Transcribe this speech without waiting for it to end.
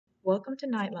Welcome to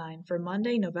Knightline for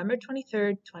Monday, November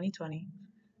 23rd, 2020.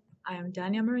 I am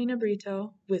Dania Marina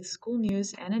Brito with school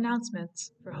news and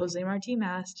announcements for Jose Marti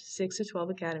MAST 6 to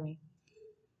 12 Academy.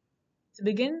 To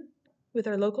begin with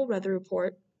our local weather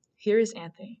report, here is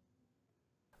Anthony.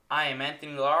 I am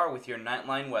Anthony Lara with your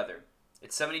Knightline weather.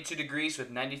 It's 72 degrees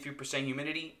with 93%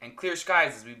 humidity and clear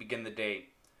skies as we begin the day.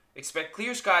 Expect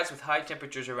clear skies with high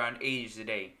temperatures around 80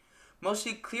 today.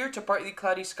 Mostly clear to partly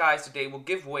cloudy skies today will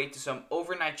give way to some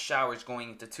overnight showers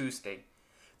going into Tuesday.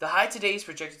 The high today is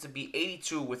projected to be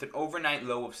 82 with an overnight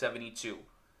low of 72.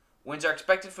 Winds are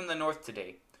expected from the north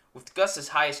today, with gusts as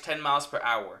high as 10 miles per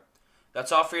hour.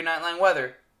 That's all for your Knightline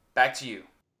weather. Back to you.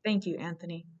 Thank you,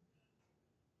 Anthony.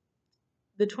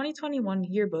 The 2021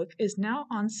 yearbook is now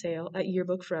on sale at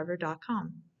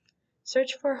yearbookforever.com.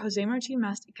 Search for Jose Marti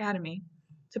MAST Academy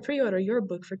to pre-order your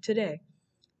book for today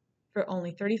for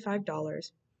only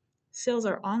 $35. Sales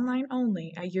are online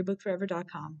only at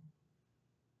yearbookforever.com.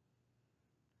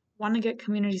 Want to get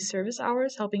community service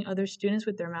hours helping other students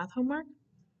with their math homework?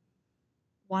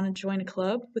 Want to join a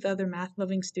club with other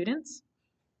math-loving students?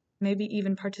 Maybe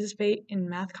even participate in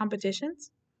math competitions?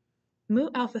 Mu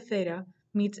Alpha Theta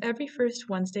meets every first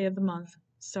Wednesday of the month,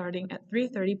 starting at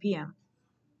 3:30 p.m.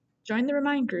 Join the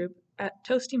Remind group at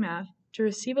Toasty Math to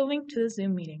receive a link to the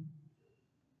Zoom meeting.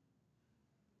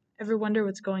 Ever wonder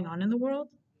what's going on in the world?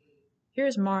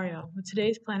 Here's Mario with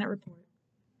today's Planet Report.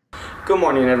 Good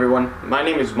morning, everyone. My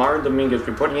name is Mario Dominguez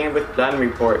reporting in with Planet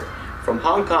Report. From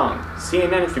Hong Kong,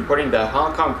 CNN is reporting that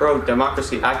Hong Kong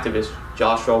pro-democracy activist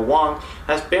Joshua Wong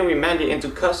has been remanded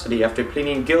into custody after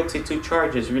pleading guilty to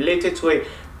charges related to a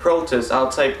protest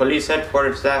outside police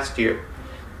headquarters last year,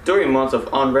 during months of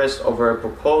unrest over a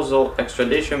proposed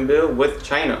extradition bill with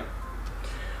China.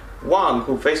 Wong,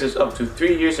 who faces up to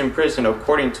 3 years in prison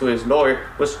according to his lawyer,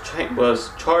 was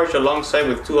charged alongside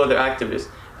with two other activists,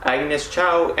 Agnes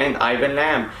Chow and Ivan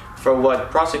Lam, for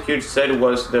what prosecutors said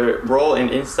was their role in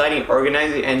inciting,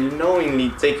 organizing, and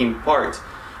knowingly taking part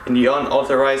in the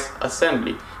unauthorized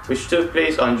assembly, which took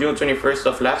place on June 21st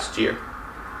of last year.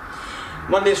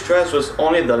 Monday's trial was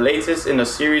only the latest in a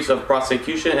series of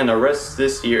prosecution and arrests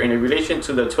this year in relation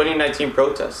to the 2019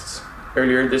 protests.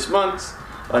 Earlier this month,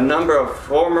 a number of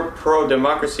former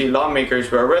pro-democracy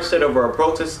lawmakers were arrested over a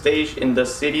protest staged in the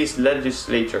city's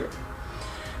legislature.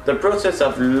 The protests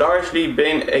have largely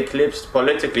been eclipsed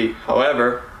politically,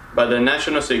 however, by the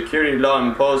national security law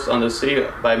imposed on the city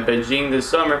by Beijing this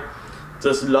summer.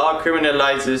 This law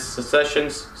criminalizes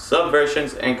secessions,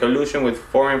 subversions, and collusion with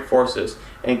foreign forces,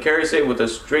 and carries it with a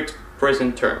strict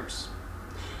prison terms.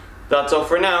 That's all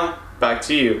for now. Back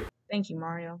to you. Thank you,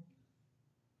 Mario.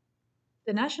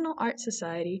 The National Art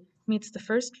Society meets the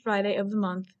first Friday of the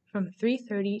month from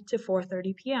 3:30 to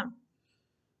 4:30 p.m.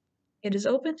 It is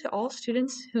open to all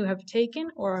students who have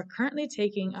taken or are currently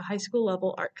taking a high school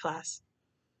level art class.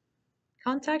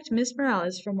 Contact Ms.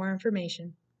 Morales for more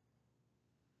information.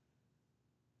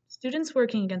 Students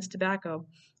Working Against Tobacco,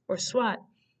 or SWAT,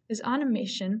 is on a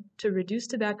mission to reduce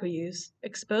tobacco use,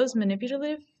 expose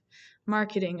manipulative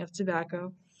marketing of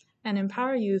tobacco, and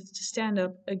empower youth to stand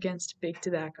up against big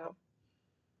tobacco.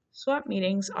 SWAT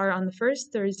meetings are on the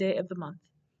first Thursday of the month.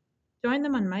 Join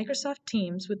them on Microsoft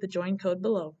Teams with the join code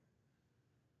below.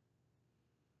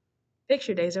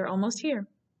 Picture days are almost here.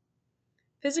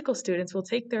 Physical students will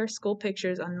take their school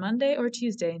pictures on Monday or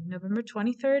Tuesday, November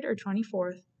 23rd or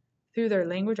 24th, through their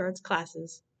language arts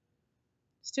classes.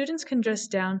 Students can dress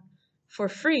down for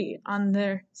free on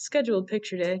their scheduled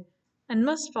picture day and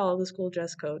must follow the school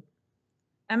dress code.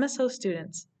 MSO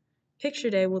students,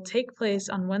 Picture Day will take place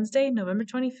on Wednesday, November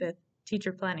 25th,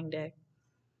 Teacher Planning Day.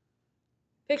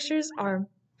 Pictures are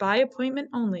by appointment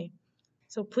only,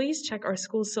 so please check our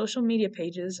school's social media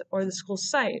pages or the school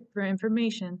site for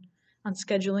information on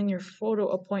scheduling your photo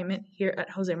appointment here at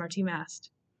Jose Marti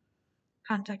MAST.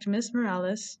 Contact Ms.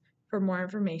 Morales for more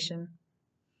information.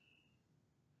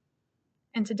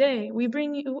 And today, we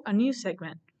bring you a new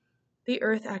segment, The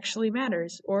Earth Actually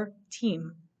Matters, or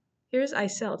TEAM. Here's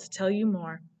Isel to tell you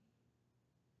more.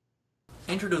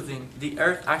 Introducing The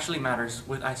Earth Actually Matters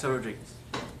with Isel Rodriguez.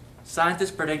 Scientists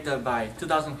predict that by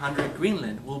 2100,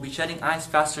 Greenland will be shedding ice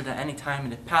faster than any time in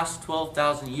the past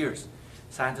 12,000 years.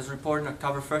 Scientists report on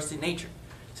October 1st in Nature.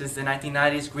 Since the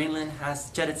 1990s, Greenland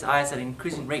has shed its ice at an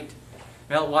increasing rate.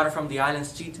 Meltwater from the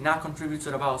island's sheet now contributes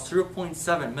at about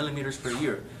 0.7 millimeters per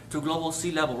year to global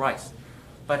sea level rise.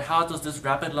 But how does this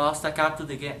rapid loss stack up to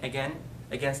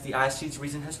against the ice sheet's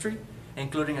recent history,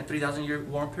 including a 3,000-year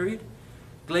warm period?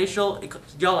 Glacial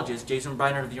geologist Jason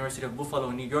Briner of the University of Buffalo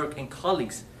in New York and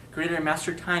colleagues created a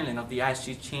master timeline of the ice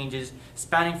sheet changes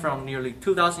spanning from nearly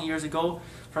 2,000 years ago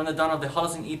from the dawn of the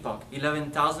Holocene epoch,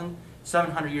 11,000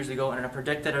 700 years ago, and I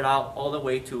predicted it out all the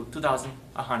way to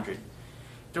 2100.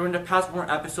 During the past warm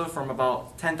episode from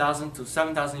about 10,000 to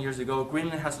 7,000 years ago,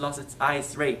 Greenland has lost its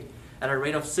ice rate at a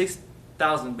rate of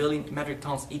 6,000 billion metric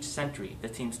tons each century, the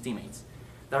team estimates.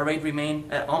 That rate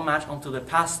remained unmatched until the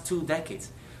past 2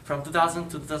 decades. From 2000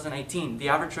 to 2018, the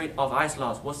average rate of ice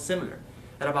loss was similar,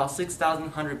 at about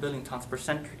 6,100 billion tons per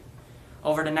century.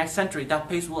 Over the next century, that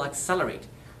pace will accelerate.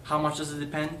 How much does it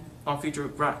depend on future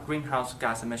greenhouse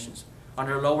gas emissions?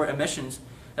 Under lower emissions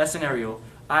scenario,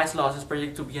 ice loss is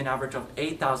predicted to be an average of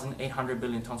 8,800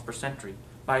 billion tons per century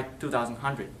by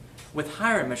 2100. With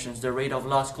higher emissions, the rate of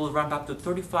loss could ramp up to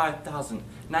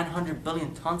 35,900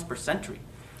 billion tons per century.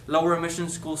 Lower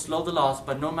emissions could slow the loss,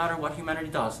 but no matter what humanity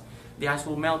does, the ice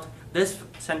will melt this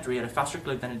century at a faster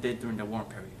clip than it did during the warm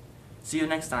period. See you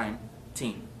next time,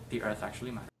 team. The Earth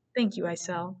actually matters. Thank you,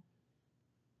 Isel.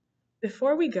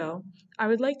 Before we go, I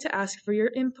would like to ask for your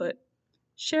input.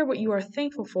 Share what you are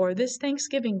thankful for this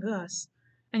Thanksgiving with us,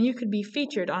 and you could be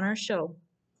featured on our show.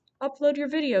 Upload your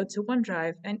video to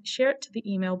OneDrive and share it to the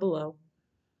email below.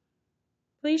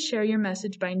 Please share your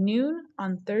message by noon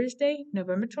on Thursday,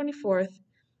 November 24th,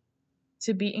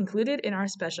 to be included in our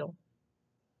special.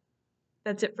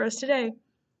 That's it for us today.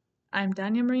 I'm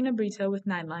Dania Marina Brito with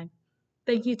Knightline.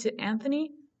 Thank you to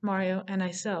Anthony, Mario, and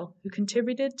Isel who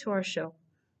contributed to our show.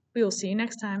 We will see you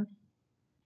next time.